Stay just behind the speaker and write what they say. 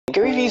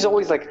Gary Vee is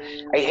always like,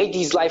 I hate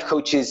these life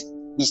coaches,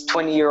 these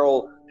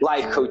 20-year-old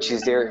life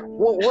coaches.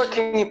 What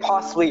can you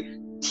possibly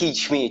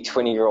teach me,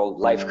 20-year-old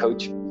life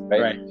coach?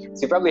 Right?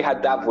 So you probably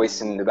had that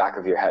voice in the back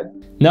of your head.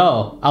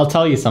 No, I'll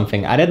tell you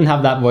something. I didn't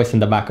have that voice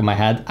in the back of my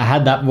head. I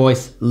had that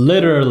voice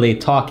literally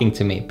talking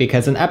to me,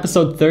 because in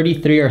episode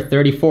 33 or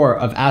 34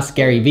 of Ask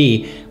Gary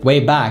Vee, way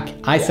back,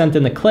 I sent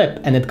in a clip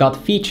and it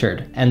got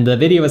featured. And the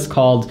video is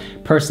called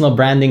Personal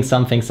Branding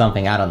something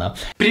something, I don't know.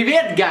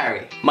 Привет,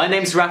 Gary! My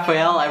name's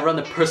Raphael. I run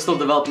a personal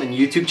development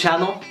YouTube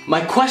channel.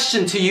 My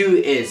question to you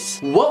is,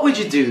 what would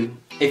you do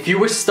if you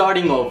were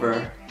starting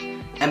over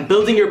and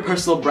building your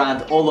personal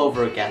brand all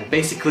over again?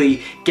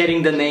 Basically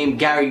getting the name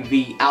Gary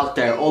Vee out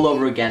there all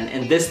over again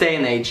in this day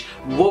and age.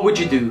 What would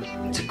you do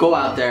to go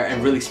out there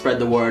and really spread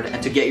the word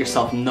and to get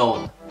yourself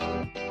known?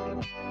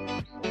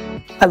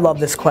 I love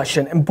this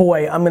question, and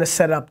boy, I'm gonna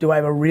set up, do I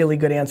have a really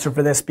good answer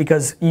for this?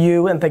 Because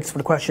you, and thanks for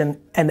the question,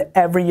 and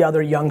every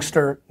other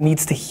youngster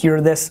needs to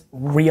hear this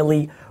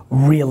really,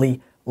 really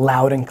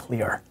loud and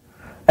clear.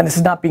 And this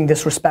is not being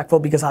disrespectful,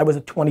 because I was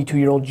a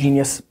 22-year-old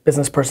genius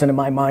business person in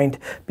my mind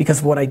because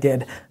of what I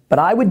did. But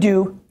I would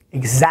do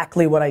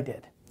exactly what I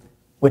did,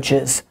 which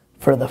is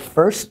for the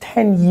first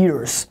 10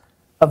 years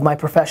of my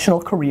professional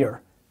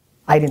career,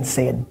 I didn't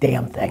say a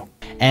damn thing.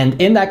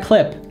 And in that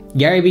clip,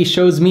 Gary Vee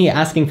shows me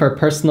asking for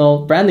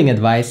personal branding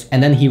advice,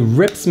 and then he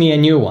rips me a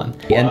new one.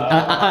 And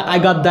I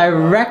got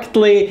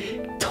directly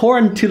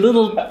torn to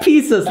little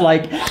pieces,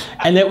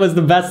 and it was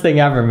the best thing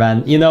ever,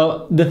 man. You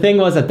know, the thing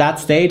was, at that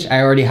stage,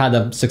 I already had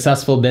a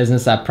successful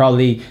business that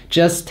probably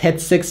just hit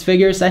 6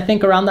 figures, I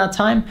think, around that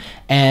time.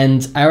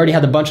 And I already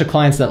had a bunch of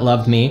clients that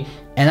loved me.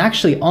 And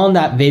actually on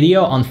that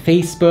video on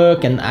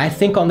Facebook, and I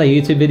think on the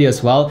YouTube video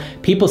as well,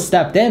 people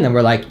stepped in and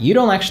were like, you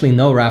don't actually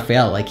know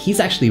Raphael, like he's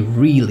actually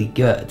really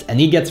good and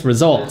he gets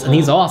results and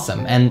he's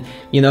awesome. And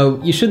you know,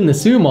 you shouldn't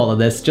assume all of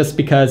this just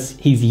because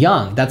he's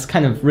young. That's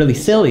kind of really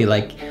silly.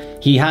 Like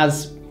he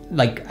has,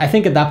 I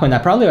think at that point I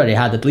probably already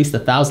had at least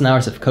 1,000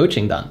 hours of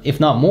coaching done, if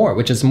not more,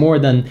 which is more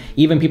than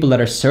even people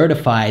that are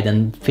certified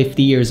and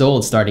 50 years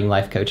old starting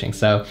life coaching.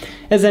 So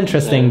it's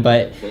interesting,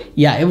 but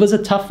yeah, it was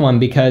a tough one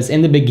because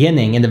in the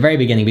very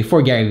beginning,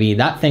 before Gary Vee,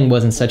 that thing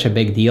wasn't such a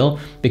big deal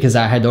because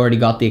I had already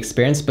got the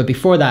experience. But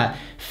before that,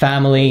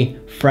 family,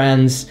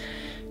 friends,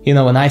 you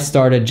know, when I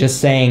started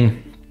just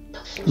saying,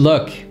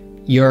 look,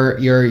 you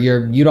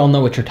don't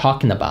know what you're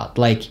talking about.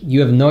 Like you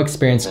have no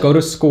experience, go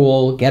to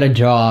school, get a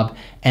job,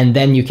 and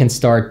then you can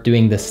start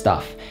doing this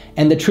stuff.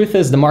 And the truth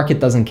is the market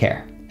doesn't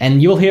care.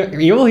 And you'll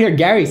hear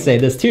Gary say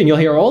this too, and you'll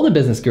hear all the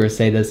business gurus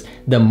say this.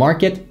 The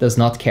market does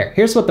not care.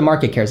 Here's what the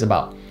market cares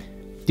about.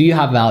 Do you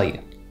have value?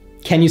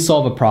 Can you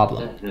solve a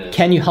problem?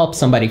 Can you help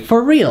somebody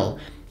for real?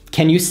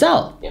 Can you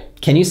sell?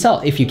 Can you sell?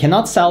 If you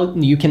cannot sell,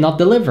 you cannot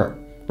deliver,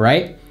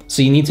 right?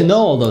 So you need to know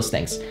all those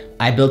things.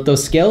 I built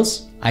those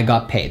skills, I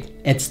got paid.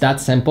 It's that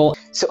simple.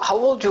 So how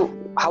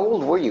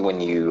old were you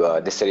when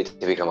you decided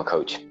to become a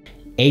coach?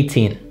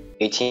 18.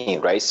 18,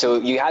 right? So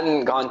you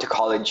hadn't gone to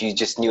college, you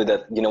just knew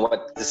that, you know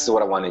what, this is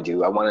what I want to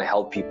do. I want to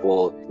help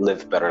people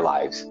live better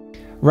lives.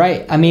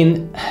 Right. I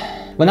mean,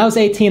 when I was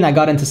 18, I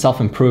got into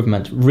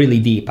self-improvement really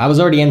deep. I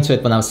was already into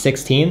it when I was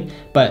 16,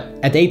 but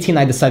at 18,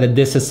 I decided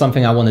this is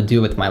something I want to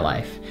do with my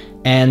life.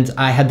 And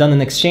I had done an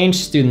exchange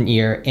student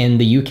year in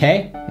the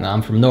UK.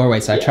 I'm from Norway,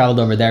 so I traveled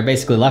over there,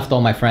 basically left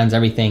all my friends,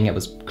 everything. It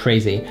was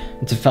crazy.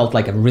 It felt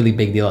like a really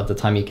big deal at the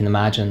time. You can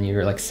imagine,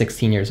 you're like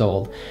 16 years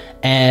old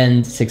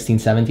and 16,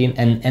 17.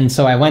 And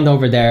so I went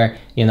over there,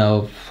 you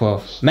know,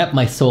 met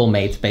my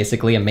soulmate,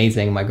 basically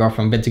amazing. My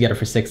girlfriend, been together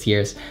for 6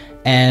 years.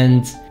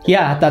 And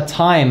yeah, at that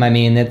time, I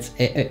mean,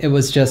 it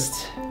was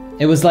just,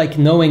 it was like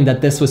knowing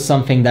that this was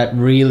something that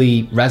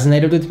really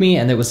resonated with me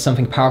and it was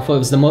something powerful. It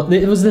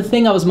was the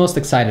thing I was most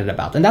excited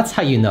about. And that's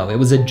how you know, it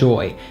was a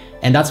joy.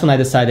 And that's when I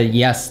decided,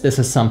 yes, this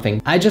is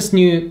something. I just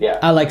knew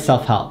I like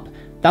self-help.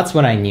 That's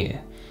what I knew.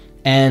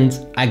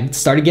 And I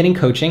started getting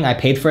coaching. I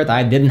paid for it.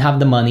 I didn't have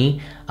the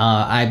money.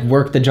 I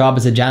worked a job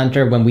as a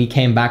janitor when we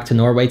came back to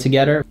Norway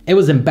together. It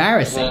was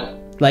embarrassing.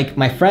 Like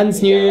my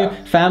friends knew,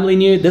 family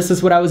knew, this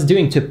is what I was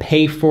doing to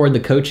pay for the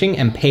coaching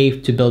and pay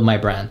to build my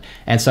brand.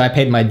 And so I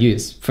paid my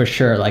dues for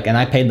sure, and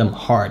I paid them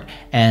hard.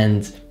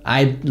 And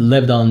I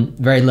lived on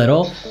very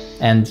little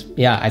and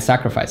yeah, I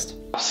sacrificed.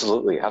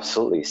 Absolutely,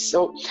 absolutely.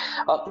 So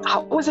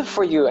how was it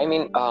for you? I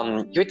mean,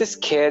 you're this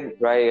kid,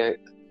 right?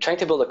 Trying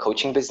to build a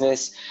coaching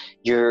business.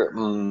 You're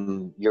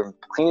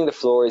cleaning the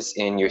floors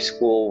in your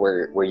school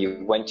where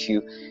you went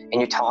to, and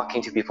you're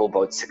talking to people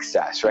about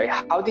success, right?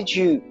 How did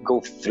you go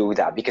through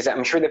that? Because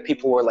I'm sure that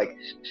people were like,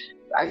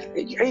 are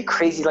you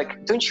crazy?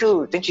 Like, don't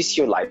you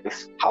see your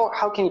life?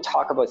 How can you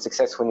talk about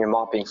success when you're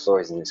mopping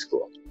floors in the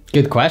school?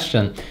 Good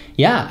question.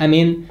 Yeah, I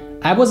mean,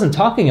 I wasn't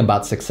talking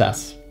about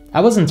success. I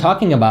wasn't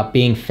talking about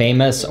being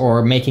famous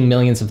or making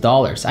millions of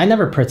dollars. I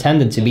never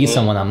pretended to be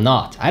someone I'm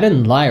not. I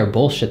didn't lie or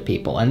bullshit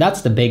people, and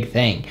that's the big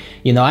thing.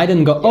 You know, I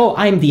didn't go, oh,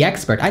 I'm the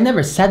expert. I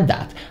never said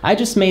that. I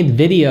just made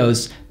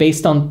videos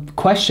based on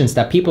questions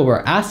that people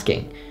were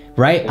asking,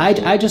 right?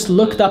 I just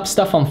looked up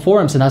stuff on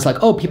forums and I was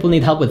like, oh, people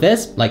need help with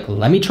this? Like,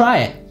 let me try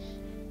it.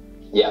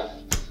 Yeah.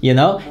 you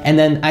know? And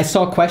then I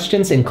saw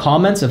questions in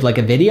comments of like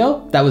a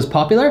video that was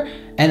popular,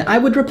 and I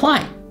would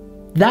reply.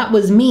 That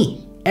was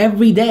me.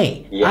 Every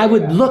day. I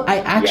would look, I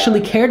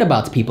actually cared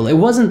about people. It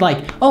wasn't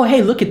like, oh,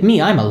 hey, look at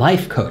me, I'm a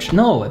life coach.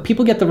 No,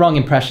 people get the wrong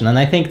impression. And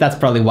I think that's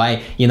probably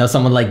why, you know,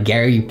 someone like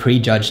Gary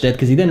prejudged it,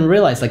 because he didn't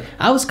realize, like,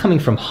 I was coming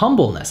from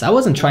humbleness. I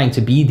wasn't trying to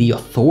be the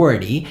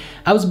authority.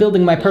 I was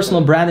building my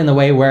personal brand in a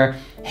way where,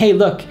 hey,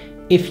 look,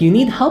 if you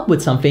need help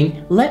with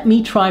something, let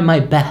me try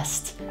my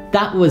best.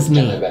 That was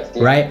me,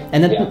 right?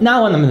 And then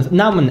now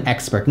I'm an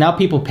expert. Now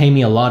people pay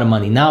me a lot of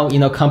money. Now, you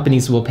know,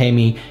 companies will pay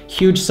me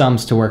huge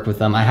sums to work with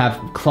them. I have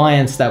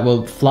clients that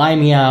will fly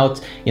me out.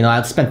 You know,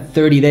 I've spent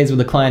 30 days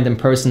with a client in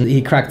person.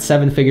 He cracked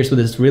 7 figures with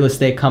his real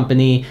estate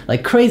company,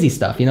 like crazy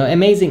stuff, you know,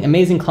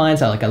 amazing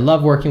clients. I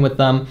love working with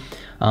them.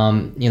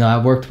 You know,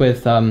 I worked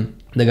with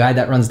the guy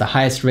that runs the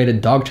highest rated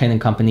dog training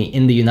company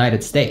in the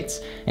United States.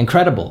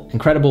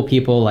 Incredible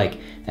people, like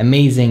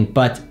amazing.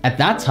 But at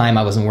that time,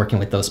 I wasn't working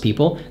with those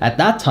people. At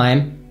that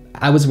time,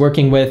 I was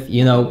working with,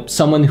 you know,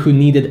 someone who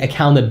needed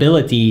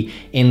accountability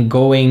in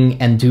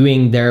going and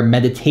doing their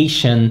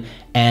meditation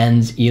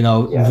and, you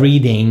know,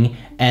 reading.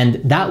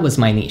 And that was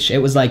my niche. It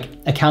was like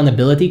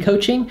accountability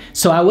coaching.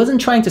 So I wasn't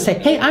trying to say,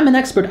 hey, I'm an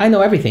expert, I know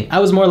everything. I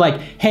was more like,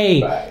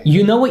 hey,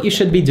 you know what you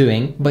should be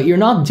doing, but you're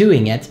not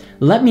doing it.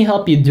 Let me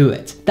help you do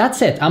it.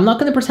 That's it. I'm not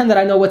gonna pretend that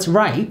I know what's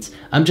right.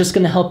 I'm just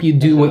gonna help you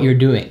do what you're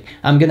doing.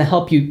 I'm gonna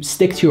help you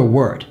stick to your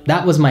word.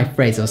 That was my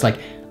phrase. I was like,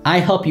 I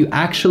help you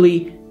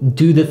actually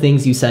do the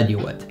things you said you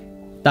would.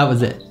 That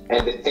was it.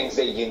 And the things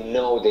that you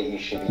know that you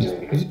should be doing,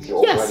 because you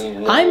already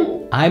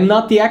know. I'm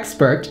not the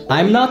expert.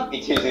 I'm not.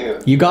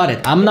 You got it.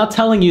 I'm not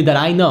telling you that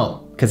I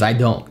know, because I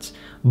don't.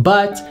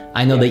 But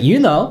I know that you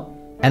know,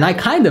 and I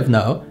kind of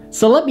know.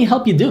 So let me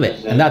help you do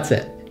it, and that's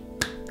it.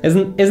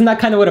 Isn't that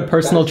kind of what a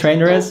personal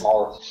trainer is?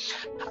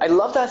 I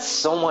love that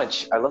so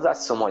much.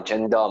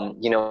 And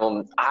you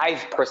know,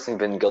 I've personally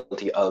been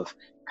guilty of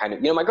kind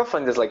of, you know, my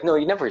girlfriend is like, no,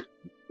 you never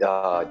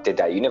did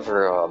that. You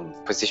never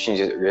positioned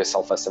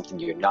yourself as something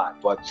you're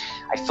not. But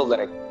I feel that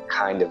I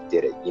kind of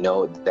did it, you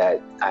know,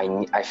 that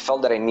I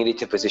felt that I needed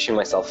to position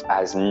myself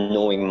as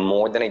knowing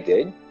more than I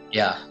did.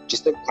 Yeah.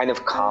 Just to kind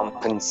of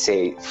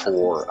compensate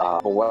for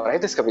what I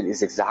discovered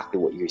is exactly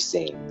what you're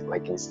saying.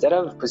 Like, instead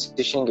of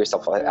positioning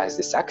yourself as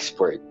this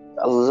expert,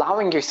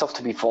 allowing yourself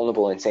to be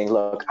vulnerable and saying,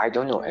 look, I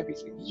don't know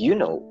everything. You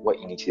know what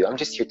you need to do. I'm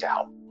just here to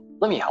help.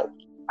 Let me help.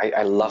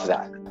 I love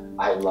that.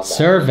 I love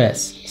that.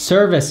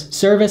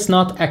 Service,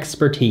 not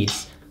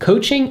expertise.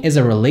 Coaching is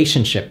a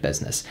relationship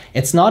business.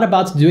 It's not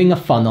about doing a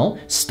funnel.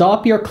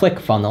 Stop your click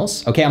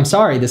funnels. Okay, I'm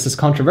sorry, this is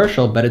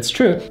controversial, but it's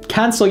true.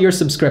 Cancel your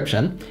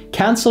subscription,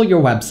 cancel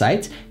your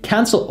website,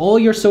 cancel all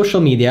your social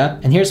media.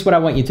 And here's what I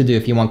want you to do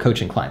if you want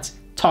coaching clients.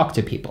 Talk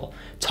to people.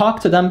 Talk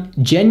to them,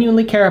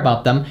 genuinely care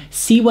about them,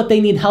 see what they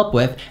need help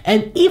with.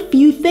 And if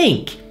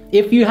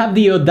you have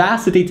the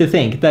audacity to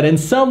think that in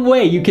some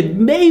way you could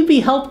maybe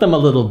help them a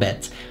little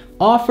bit,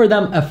 offer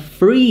them a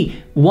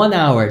free 1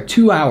 hour,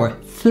 2 hour,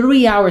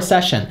 3 hour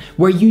session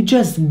where you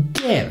just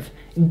give.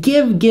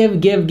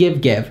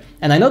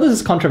 And I know this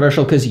is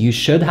controversial because you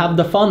should have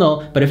the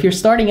funnel, but if you're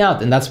starting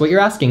out and that's what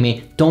you're asking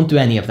me, don't do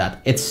any of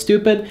that. It's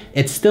stupid.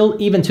 It's still,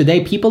 even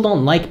today, people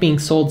don't like being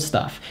sold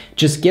stuff.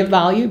 Just give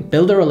value,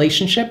 build a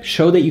relationship,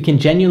 show that you can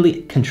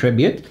genuinely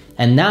contribute.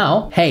 And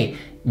now, hey,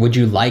 would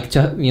you like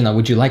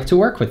to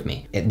work with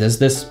me? Is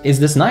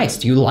this nice?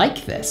 Do you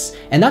like this?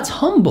 And that's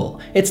humble.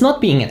 It's not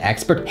being an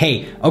expert.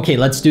 Hey, okay,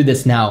 let's do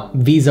this now.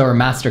 Visa or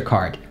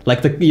MasterCard.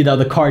 Like the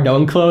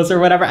Cardone close or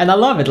whatever. And I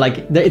love it. Like,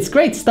 it's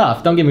great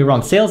stuff. Don't get me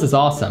wrong. Sales is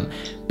awesome.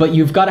 But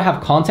you've got to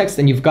have context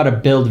and you've got to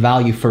build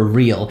value for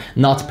real,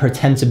 not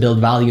pretend to build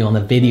value on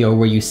a video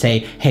where you say,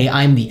 hey,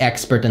 I'm the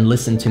expert and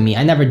listen to me.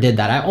 I never did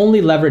that. I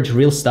only leverage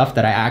real stuff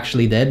that I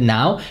actually did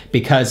now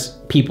because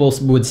people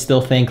would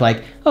still think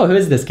like, oh, who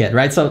is this kid,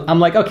 right? So I'm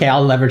like, okay,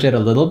 I'll leverage it a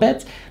little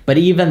bit. But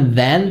even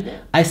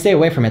then, I stay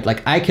away from it.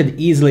 Like, I could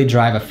easily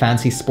drive a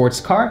fancy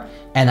sports car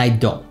and I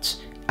don't.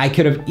 I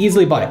could have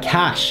easily bought it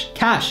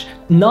cash,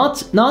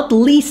 not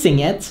leasing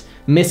it,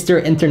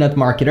 Mr. Internet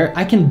Marketer.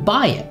 I can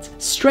buy it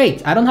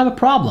straight. I don't have a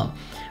problem,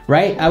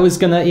 right? I was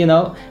gonna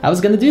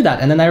do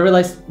that. And then I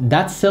realized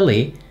that's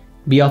silly.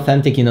 Be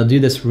authentic, do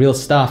this real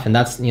stuff. And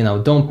that's,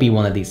 don't be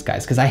one of these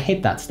guys, because I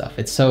hate that stuff.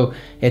 It's so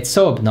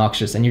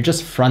obnoxious and you're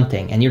just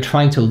fronting and you're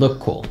trying to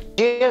look cool.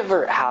 Do you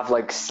ever have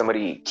like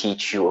somebody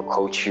teach you or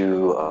coach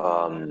you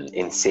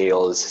in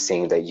sales,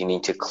 saying that you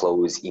need to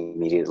close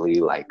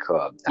immediately, like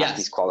ask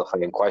these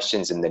qualifying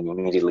questions and then you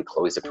immediately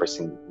close the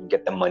person,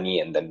 get the money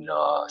and then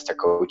start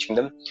coaching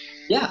them?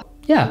 Yeah,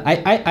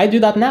 I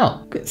do that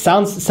now.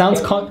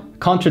 Sounds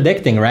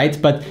contradicting,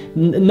 right? But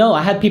no,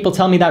 I had people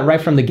tell me that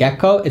right from the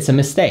get-go. It's a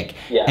mistake.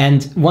 Yeah.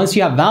 And once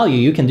you have value,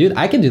 you can do it.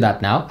 I can do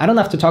that now. I don't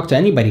have to talk to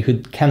anybody who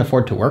can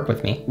afford to work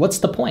with me. What's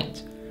the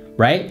point,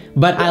 right?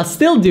 But I'll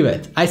still do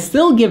it. I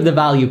still give the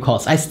value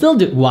calls. I still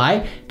do.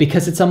 Why?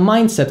 Because it's a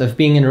mindset of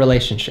being in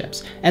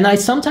relationships. And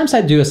sometimes I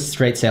do a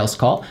straight sales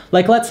call.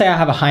 Like, let's say I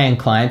have a high-end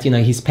client,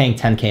 he's paying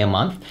 10K a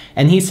month.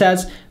 And he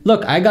says,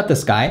 look, I got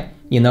this guy.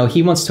 you know,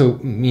 he wants to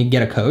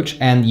get a coach,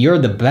 and you're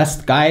the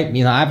best guy,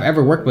 you know, I've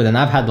ever worked with, and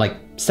I've had like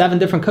 7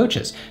 different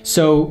coaches.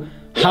 So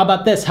how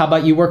about this? How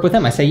about you work with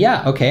him? I say,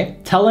 yeah, okay.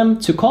 Tell him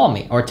to call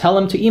me or tell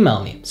him to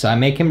email me. So I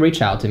make him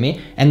reach out to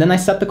me, and then I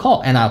set the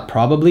call, and I'll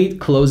probably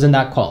close in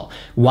that call.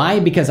 Why?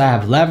 Because I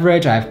have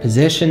leverage, I have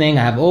positioning,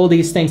 I have all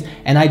these things,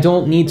 and I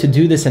don't need to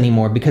do this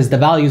anymore because the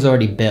value is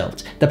already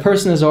built. The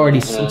person is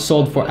already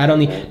sold for, I don't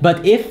need,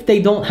 but if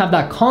they don't have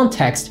that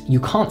context,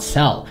 you can't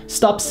sell.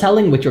 Stop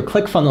selling with your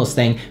ClickFunnels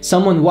thing.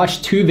 Someone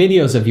watched 2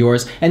 videos of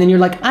yours, and then you're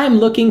like, I'm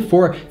looking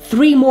for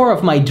 3 more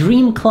of my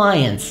dream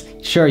clients.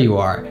 Sure you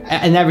are,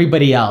 and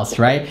everybody else,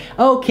 right?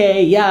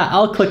 Okay, yeah,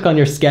 I'll click on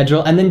your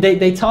schedule, and then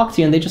they talk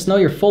to you and they just know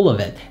you're full of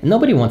it. And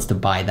nobody wants to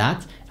buy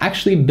that.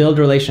 Actually build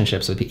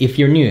relationships with you. If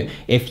you're new,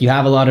 if you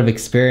have a lot of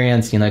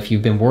experience, you know, if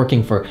you've been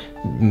working for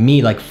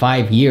me like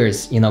 5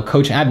 years, you know,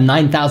 coaching, I have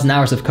 9,000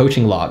 hours of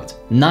coaching logged.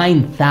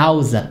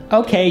 9,000.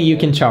 Okay, you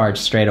can charge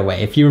straight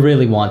away if you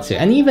really want to.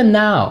 And even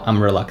now,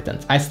 I'm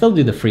reluctant. I still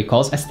do the free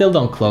calls. I still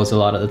don't close a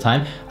lot of the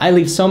time. I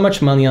leave so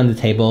much money on the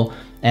table.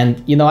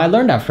 And, you know, I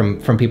learned that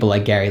from people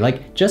like Gary,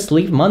 like just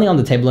leave money on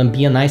the table and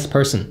be a nice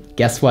person.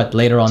 Guess what?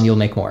 Later on, you'll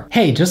make more.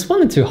 Hey, just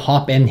wanted to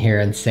hop in here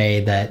and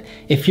say that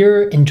if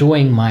you're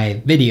enjoying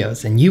my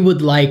videos and you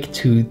would like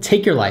to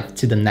take your life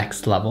to the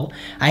next level,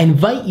 I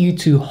invite you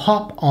to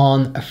hop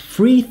on a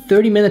free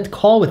 30-minute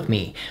call with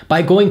me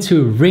by going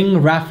to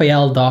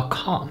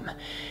ringraphael.com.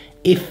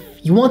 If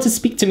you want to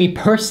speak to me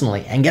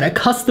personally and get a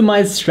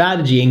customized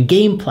strategy and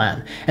game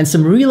plan and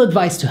some real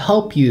advice to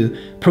help you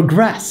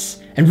progress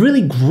and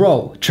really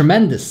grow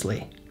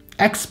tremendously,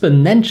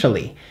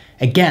 exponentially,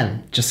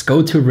 again, just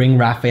go to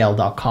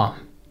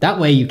ringraphael.com. That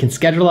way you can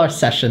schedule our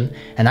session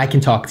and I can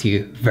talk to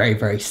you very,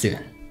 very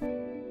soon.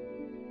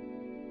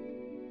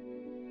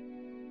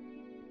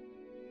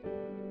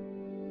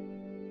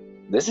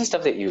 This is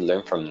stuff that you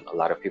learn from a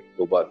lot of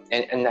people, but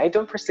and I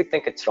don't personally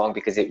think it's wrong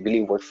because it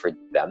really worked for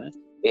them.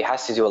 It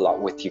has to do a lot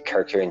with your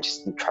character and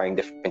just trying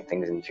different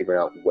things and figuring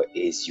out what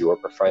is your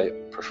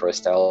preferred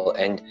style.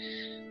 And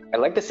I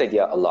like this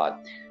idea a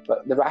lot.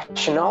 But the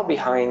rationale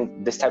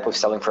behind this type of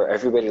selling for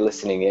everybody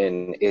listening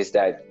in is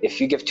that if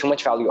you give too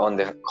much value on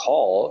the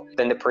call,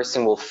 then the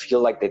person will feel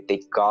like that they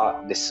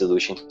got the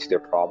solution to their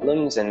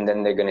problems, and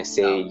then they're gonna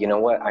say, you know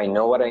what, I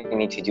know what I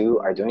need to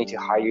do. I don't need to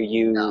hire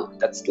you.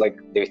 That's like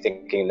they're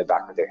thinking in the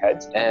back of their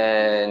heads,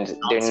 and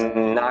they're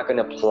not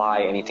gonna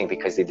apply anything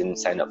because they didn't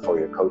sign up for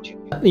your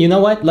coaching. You know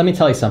what? Let me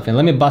tell you something.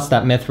 Let me bust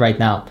that myth right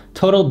now.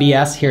 Total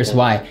BS. Here's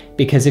why.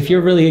 Because if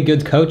you're really a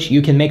good coach,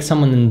 you can make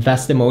someone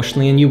invest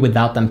emotionally in you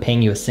without them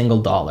paying you a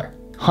single dollar.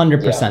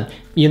 100%. Yeah.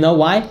 You know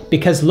why?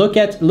 Because look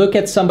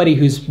at somebody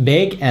who's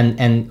big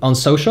and on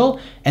social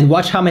and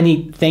watch how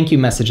many thank you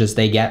messages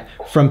they get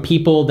from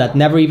people that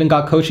never even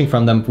got coaching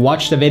from them,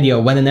 watched the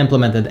video, went and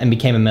implemented and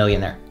became a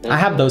millionaire. I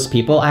have those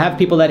people. I have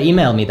people that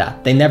email me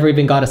that. They never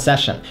even got a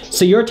session.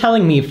 So you're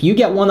telling me if you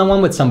get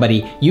one-on-one with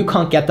somebody, you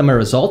can't get them a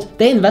result?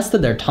 They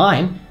invested their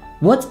time.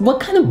 What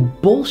kind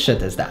of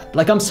bullshit is that?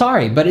 Like, I'm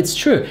sorry, but it's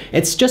true.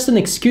 It's just an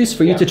excuse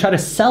for you to try to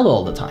sell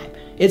all the time.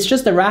 It's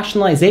just a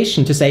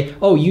rationalization to say,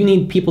 oh, you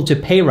need people to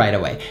pay right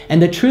away.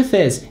 And the truth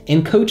is,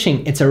 in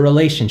coaching, it's a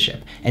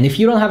relationship. And if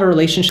you don't have a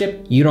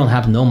relationship, you don't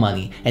have no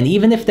money. And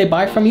even if they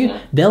buy from you,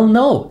 they'll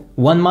know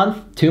 1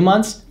 month, 2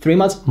 months, 3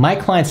 months. My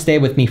clients stay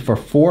with me for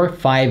 4 or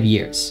 5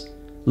 years.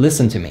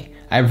 Listen to me.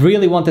 I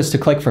really want this to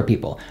click for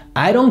people.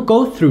 I don't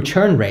go through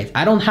churn rate.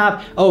 I don't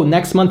have, oh,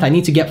 next month I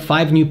need to get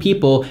 5 new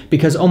people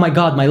because, oh my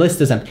God, my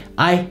list is empty.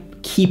 I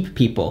keep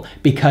people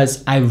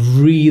because I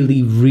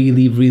really,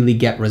 really, really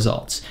get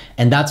results.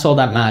 And that's all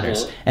that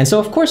matters. And so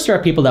of course there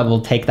are people that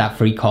will take that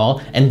free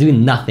call and do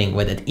nothing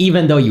with it,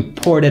 even though you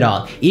poured it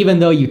on, even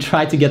though you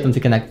tried to get them to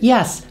connect.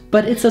 Yes,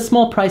 but it's a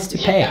small price to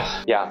pay.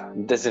 Yeah,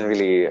 it doesn't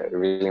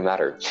really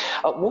matter.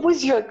 What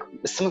was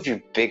some of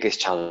your biggest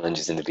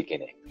challenges in the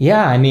beginning?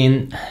 Yeah, I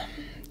mean,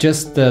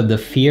 just the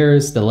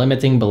fears, the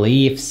limiting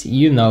beliefs,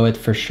 you know it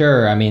for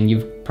sure. I mean,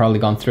 you've probably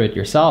gone through it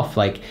yourself.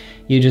 Like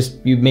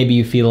maybe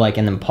you feel like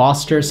an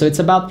imposter. So it's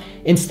about,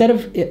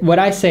 what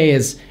I say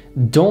is,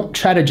 don't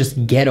try to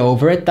just get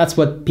over it. That's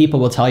what people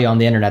will tell you on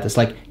the internet. It's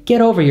like, get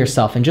over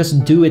yourself and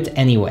just do it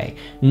anyway.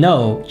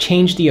 No,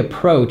 change the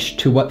approach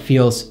to what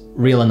feels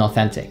real and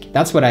authentic.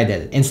 That's what I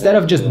did. Instead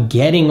of just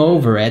getting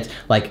over it,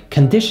 like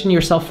condition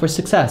yourself for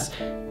success.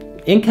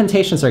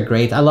 Incantations are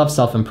great. I love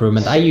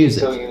self-improvement. I use it.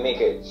 So you make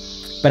it.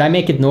 But I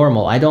make it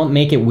normal. I don't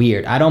make it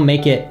weird. I don't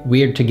make it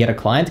weird to get a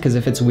client, because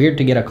if it's weird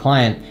to get a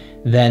client,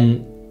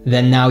 then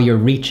now you're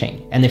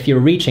reaching. And if you're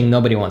reaching,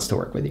 nobody wants to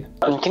work with you.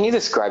 Can you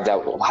describe that?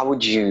 What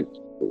do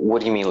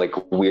you mean like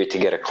weird to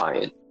get a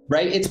client?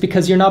 Right? It's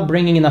because you're not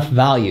bringing enough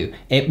value.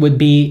 It would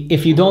be,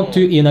 if you don't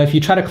do, if you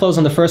try to close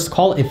on the first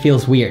call, it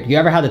feels weird. You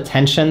ever had a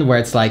tension where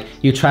it's like,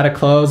 you try to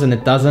close and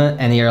it doesn't,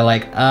 and you're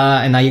like,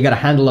 and now you gotta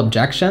handle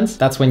objections?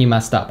 That's when you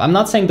messed up. I'm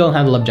not saying don't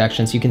handle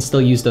objections. You can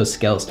still use those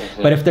skills.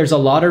 But if there's a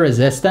lot of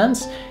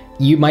resistance,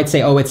 you might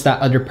say, oh, it's that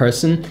other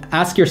person.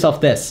 Ask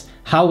yourself this.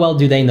 how well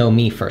do they know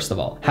me, first of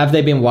all? Have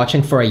they been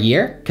watching for a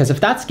year? Because if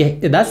that's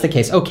the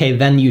case, okay,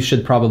 then you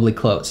should probably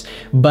close.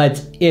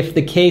 But if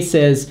the case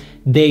is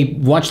they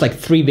watched like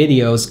 3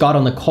 videos, got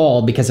on the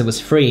call because it was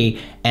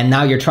free, and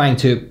now you're trying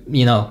to,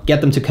 you know,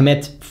 get them to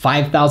commit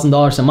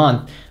 $5,000 a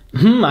month,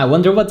 I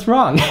wonder what's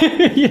wrong.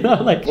 You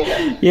know, like,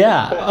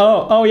 yeah,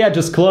 oh yeah,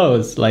 just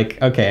close. Like,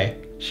 okay,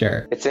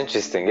 sure. It's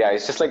interesting. Yeah,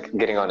 it's just like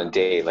getting on a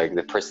date. Like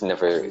the person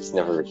has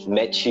never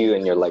met you,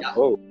 and you're like,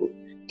 oh,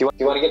 do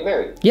you want to get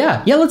married?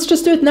 Yeah, let's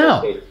just do it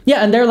now.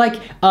 Yeah, and they're like,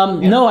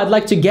 no, I'd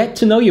like to get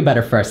to know you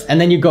better first. And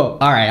then you go,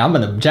 all right, I'm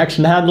gonna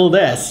objection handle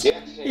this.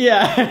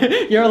 Yeah,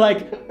 you're like,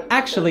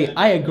 actually,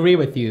 I agree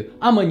with you.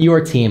 I'm on your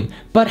team.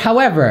 But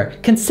however,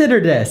 consider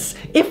this.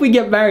 If we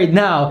get married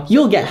now,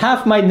 you'll get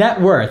half my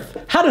net worth.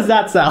 How does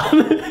that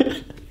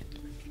sound?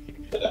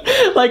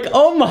 Like,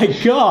 oh my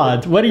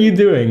God, what are you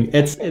doing?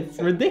 It's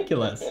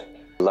ridiculous.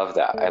 I love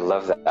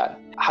that.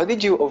 How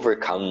did you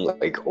overcome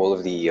like all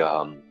of the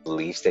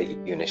beliefs that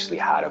you initially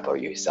had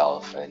about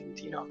yourself and,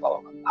 you know,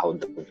 about how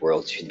the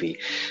world should be?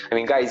 I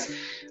mean, guys,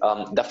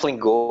 definitely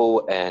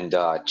go and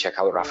check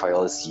out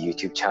Rafael's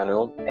YouTube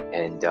channel.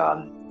 And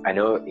I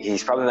know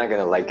he's probably not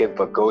going to like it,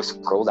 but go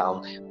scroll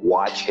down,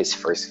 watch his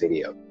first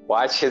video.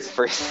 Watch his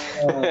first,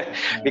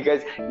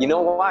 because you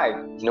know why?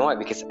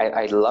 Because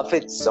I love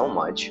it so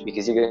much,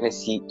 because you're going to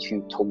see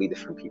 2 totally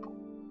different people,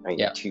 right?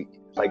 Yeah.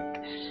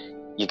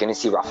 You're going to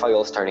see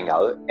Rafael starting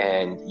out,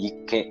 and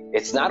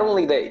it's not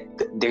only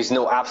that there's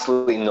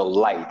absolutely no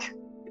light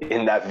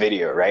in that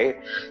video, right?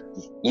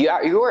 You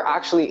are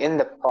actually in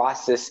the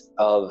process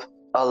of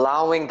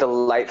allowing the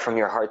light from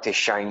your heart to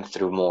shine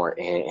through more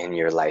in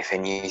your life,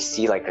 and you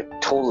see like a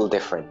total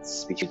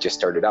difference because you just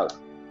started out.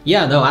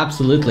 Yeah, no,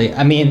 absolutely.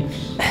 I mean,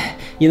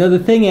 you know, the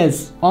thing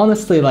is,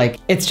 honestly, like,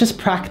 it's just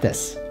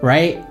practice,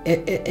 right?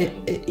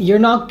 You're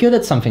not good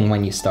at something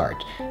when you start.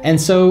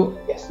 And so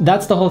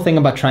that's the whole thing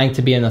about trying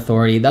to be an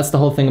authority. That's the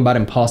whole thing about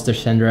imposter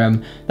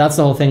syndrome. That's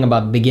the whole thing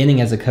about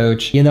beginning as a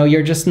coach. You know,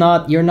 you're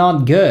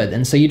not good.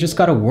 And so you just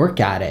got to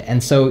work at it.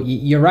 And so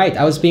you're right.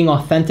 I was being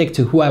authentic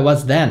to who I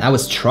was then. I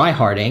was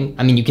try-harding.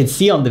 I mean, you can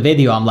see on the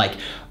video, I'm like,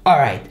 all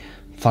right,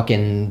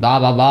 fucking blah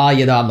blah blah,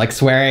 you know, I'm like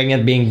swearing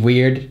and being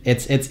weird.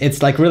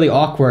 It's like really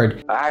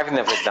awkward. I've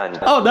never done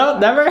that. Oh no,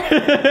 never?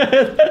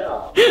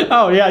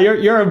 Oh yeah,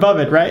 you're above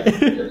it, right?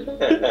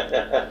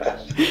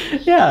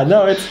 Yeah,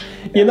 no, it's,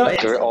 you know,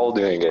 we're all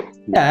doing it.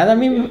 Yeah, and I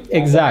mean,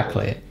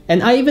 exactly.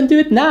 And I even do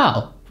it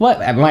now. What,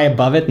 am I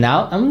above it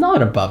now? I'm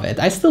not above it.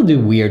 I still do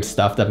weird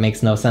stuff that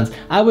makes no sense.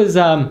 I was,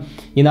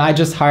 you know, I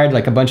just hired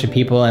like a bunch of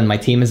people, and my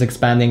team is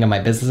expanding and my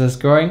business is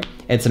growing.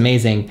 It's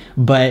amazing.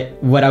 But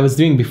what I was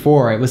doing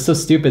before, it was so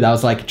stupid. I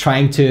was like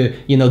trying to,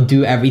 you know,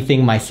 do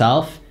everything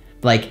myself.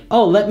 Like,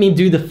 oh, let me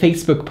do the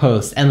Facebook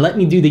post, and let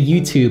me do the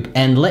YouTube,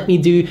 and let me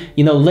do,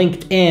 you know,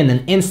 LinkedIn and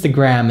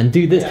Instagram, and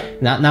do this.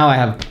 Yeah. Now I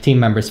have team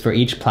members for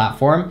each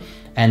platform.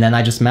 And then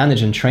I just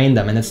manage and train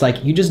them. And it's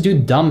like, you just do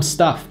dumb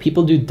stuff.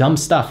 People do dumb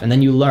stuff, and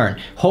then you learn.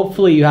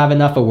 Hopefully you have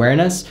enough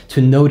awareness to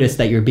notice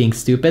that you're being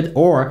stupid,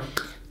 or,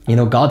 you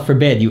know, God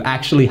forbid, you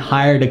actually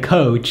hired a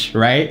coach,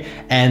 right?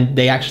 And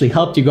they actually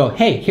helped you go,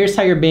 hey, here's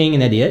how you're being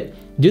an idiot.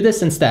 Do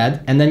this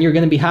instead, and then you're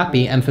going to be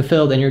happy and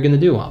fulfilled, and you're going to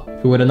do well.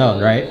 Who would have known,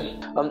 right?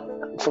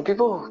 For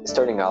people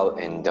starting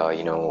out and,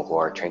 you know, who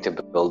are trying to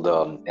build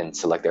and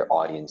select their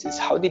audiences,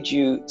 how did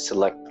you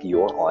select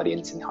your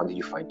audience, and how did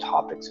you find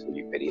topics for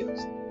your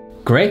videos?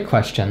 Great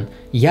question.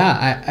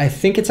 Yeah, I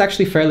think it's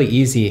actually fairly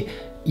easy.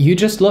 You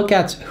just look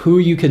at who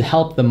you could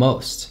help the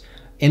most.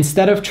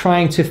 Instead of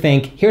trying to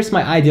think, here's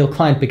my ideal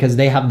client because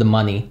they have the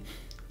money,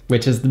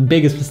 which is the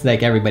biggest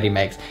mistake everybody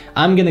makes.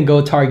 I'm gonna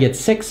go target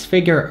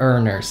 6-figure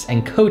earners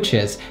and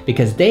coaches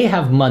because they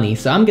have money,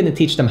 so I'm gonna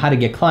teach them how to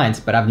get clients,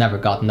 but I've never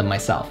gotten them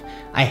myself.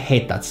 I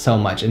hate that so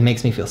much. It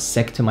makes me feel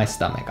sick to my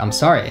stomach. I'm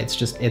sorry, it's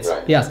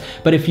right. Yes.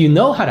 But if you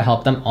know how to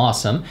help them,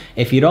 awesome.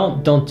 If you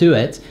don't do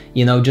it,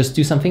 you know, just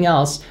do something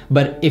else.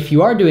 But if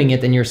you are doing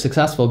it and you're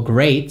successful,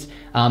 great.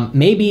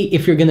 Maybe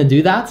if you're gonna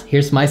do that,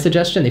 here's my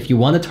suggestion. If you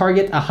wanna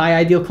target a high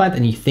ideal client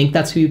and you think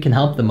that's who you can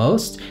help the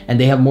most, and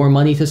they have more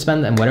money to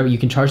spend and whatever, you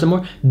can charge them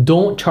more,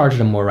 don't charge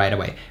them more right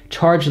away.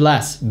 Charge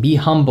less, be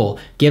humble,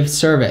 give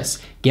service,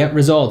 get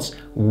results,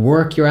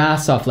 work your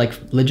ass off, like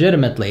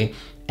legitimately.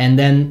 And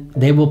then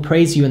they will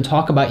praise you and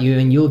talk about you,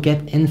 and you'll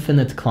get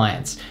infinite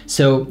clients.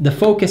 So the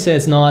focus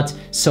is not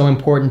so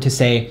important to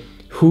say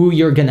who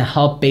you're gonna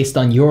help based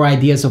on your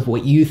ideas of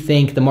what you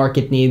think the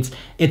market needs.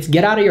 It's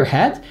get out of your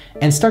head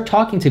and start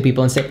talking to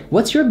people and say,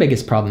 what's your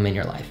biggest problem in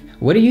your life?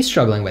 What are you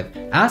struggling with?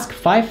 Ask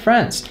 5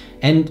 friends,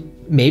 and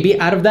maybe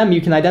out of them you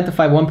can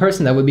identify one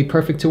person that would be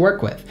perfect to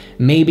work with.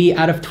 Maybe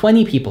out of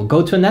 20 people,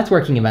 go to a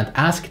networking event,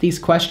 ask these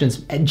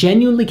questions,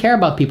 genuinely care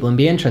about people and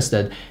be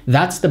interested.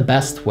 That's the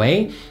best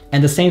way.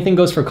 And the same thing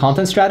goes for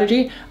content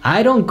strategy.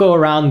 I don't go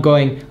around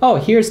going, oh,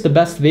 here's the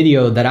best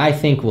video that I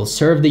think will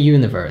serve the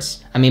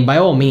universe. I mean, by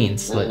all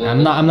means, like,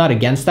 I'm not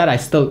against that. I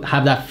still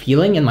have that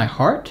feeling in my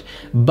heart,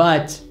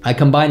 but I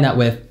combine that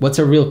with what's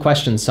a real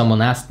question someone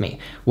asked me?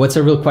 What's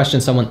a real question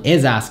someone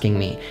is asking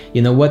me?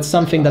 You know, what's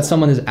something that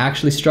someone is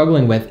actually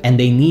struggling with and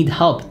they need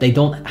help, they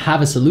don't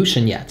have a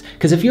solution yet.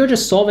 Because if you're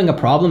just solving a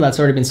problem that's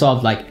already been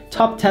solved, like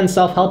top 10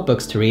 self-help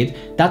books to read,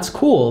 that's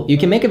cool. You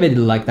can make a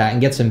video like that and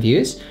get some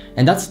views,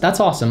 and that's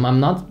awesome. I'm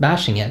not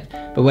bashing it.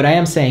 But what I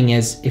am saying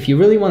is, if you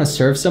really want to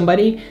serve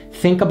somebody,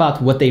 think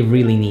about what they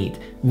really need.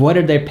 What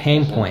are their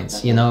pain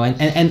points, you know,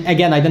 and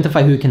again,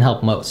 identify who can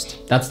help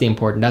most. That's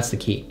the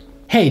key.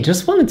 Hey,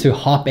 just wanted to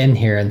hop in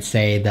here and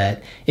say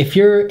that if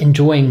you're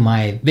enjoying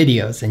my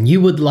videos and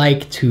you would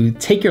like to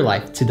take your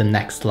life to the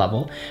next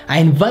level, I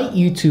invite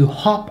you to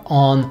hop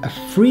on a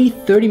free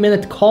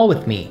 30-minute call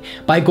with me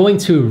by going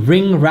to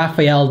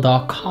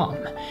ringraphael.com.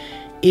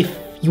 If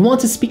you want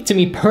to speak to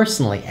me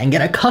personally and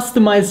get a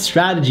customized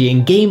strategy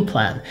and game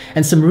plan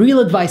and some real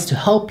advice to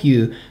help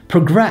you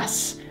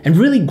progress and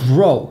really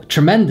grow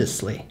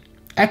tremendously,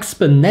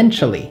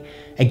 exponentially,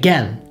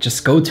 again,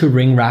 just go to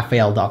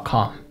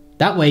ringraphael.com.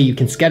 That way you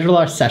can schedule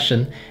our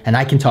session and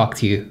I can talk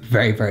to you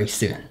very, very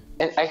soon.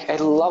 And I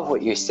love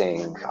what you're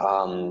saying.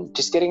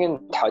 Just getting in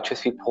touch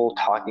with people,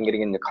 talking,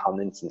 getting in the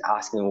comments and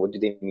asking them what do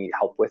they need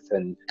help with,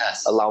 and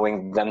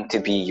allowing them to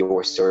be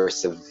your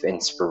source of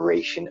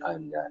inspiration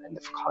and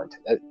the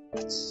content.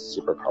 That's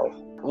super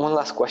powerful. One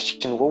last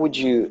question. What would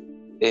you,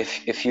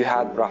 if you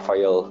had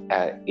Raphael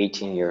at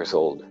 18 years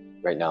old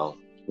right now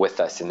with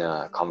us in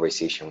a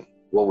conversation,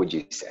 what would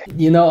you say?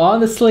 You know,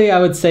 honestly,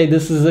 I would say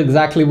this is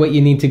exactly what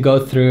you need to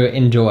go through.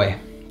 Enjoy.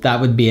 That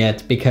would be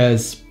it,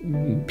 because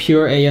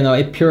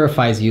it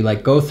purifies you.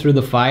 Like, go through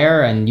the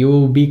fire and you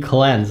will be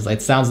cleansed.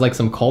 It sounds like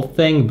some cult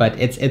thing, but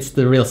it's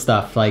the real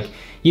stuff. Like,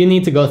 you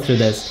need to go through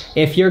this.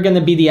 If you're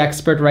gonna be the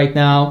expert right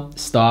now,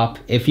 stop.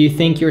 If you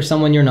think you're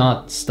someone you're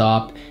not,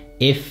 stop.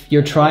 If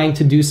you're trying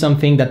to do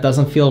something that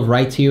doesn't feel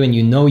right to you and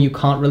you know you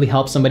can't really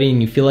help somebody and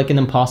you feel like an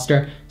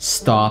imposter,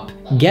 stop.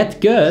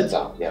 Get good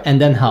and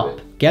then help.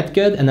 Get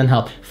good and then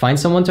help. Find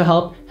someone to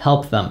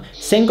help them.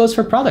 Same goes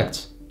for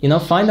products. You know,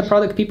 find the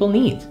product people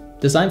need.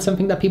 Design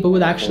something that people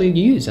would actually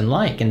use and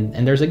like,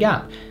 and there's a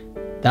gap.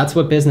 That's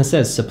what business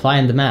is, supply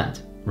and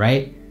demand,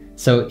 right?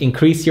 So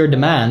increase your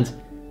demand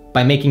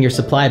by making your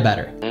supply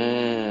better.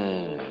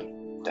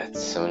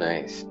 That's so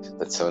nice.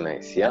 That's so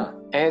nice. Yeah.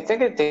 And I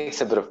think it takes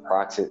a bit of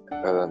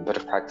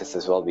practice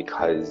as well,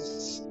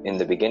 because in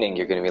the beginning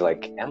you're going to be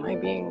like, am I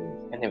being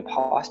an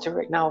imposter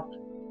right now?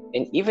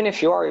 And even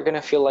if you are, you're going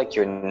to feel like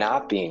you're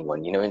not being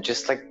one, you know, and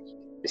just like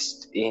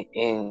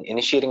in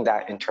initiating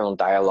that internal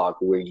dialogue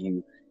where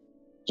you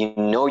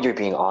know you're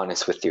being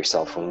honest with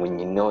yourself, and when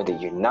you know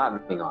that you're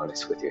not being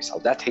honest with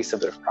yourself, that takes a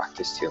bit of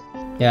practice too.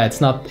 Yeah,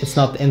 it's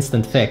not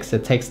instant fix.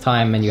 It takes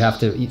time, and you have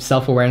to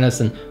self-awareness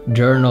and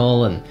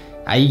journal, and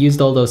I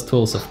used all those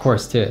tools, of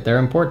course, too. They're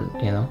important,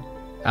 you know.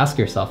 Ask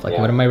yourself, like,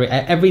 what am I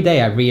every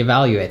day I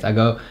reevaluate. I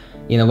go,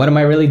 you know, what am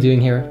I really doing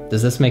here?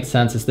 Does this make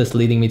sense? Is this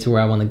leading me to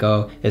where I want to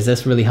go? Is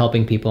this really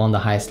helping people on the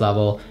highest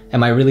level?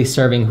 Am I really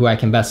serving who I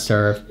can best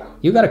serve?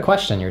 You got to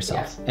question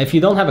yourself. If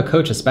you don't have a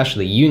coach,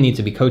 especially, you need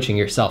to be coaching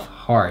yourself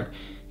hard,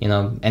 you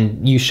know,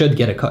 and you should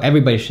get a coach.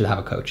 Everybody should have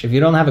a coach. If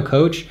you don't have a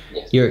coach,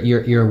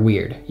 you're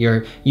weird.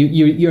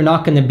 You're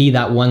not going to be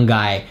that one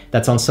guy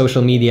that's on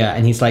social media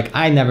and he's like,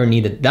 I never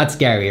needed. That's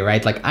Gary,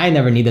 right? Like, I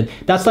never needed.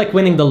 That's like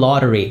winning the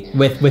lottery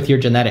with your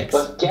genetics.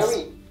 But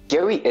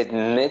Gary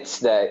admits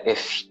that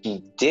if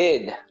he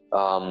did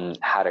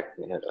had a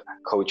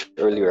coach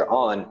earlier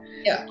on,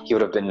 he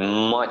would have been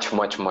much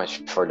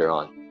further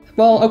on.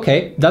 Well,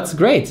 okay, that's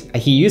great.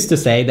 He used to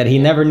say that he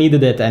never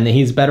needed it and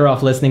he's better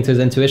off listening to his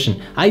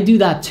intuition. I do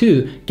that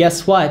too.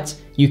 Guess what?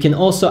 You can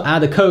also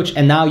add a coach,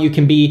 and now you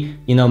can be,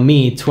 you know,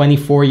 me,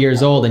 24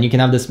 years old, and you can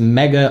have this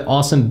mega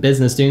awesome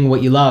business doing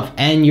what you love,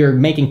 and you're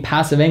making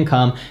passive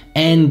income,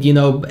 and, you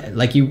know,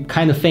 like, you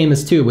kind of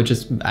famous too, which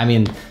is, I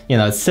mean, you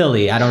know, it's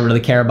silly. I don't really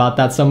care about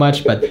that so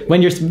much, but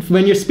when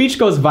your speech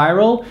goes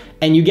viral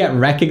and you get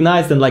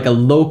recognized in like a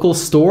local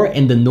store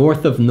in the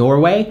north of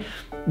Norway,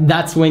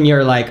 that's when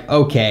you're like,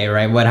 okay,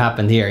 right, what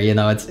happened here? You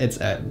know,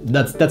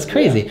 that's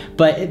crazy. Yeah.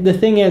 But the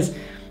thing is,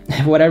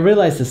 what I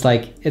realized is,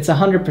 like, it's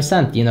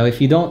 100%, you know,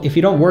 if you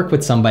don't work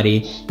with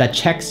somebody that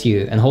checks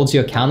you and holds you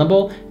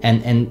accountable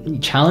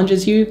and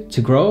challenges you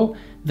to grow,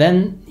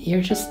 then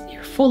you're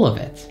full of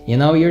it. You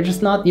know,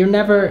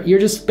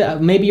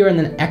 maybe you're in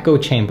an echo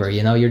chamber,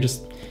 you know, you're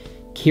just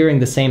hearing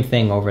the same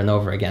thing over and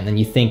over again, and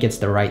you think it's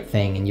the right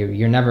thing, and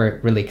you're never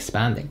really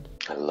expanding.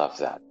 I love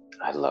that.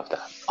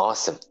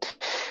 Awesome.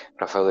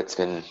 Raphael, it's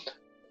been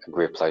a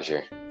great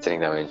pleasure sitting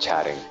down and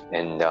chatting,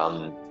 and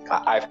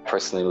I've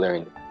personally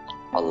learned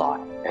a lot.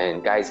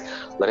 And guys,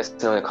 let us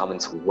know in the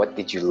comments, what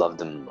did you love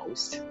the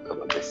most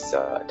about this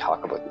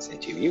talk, about this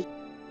interview?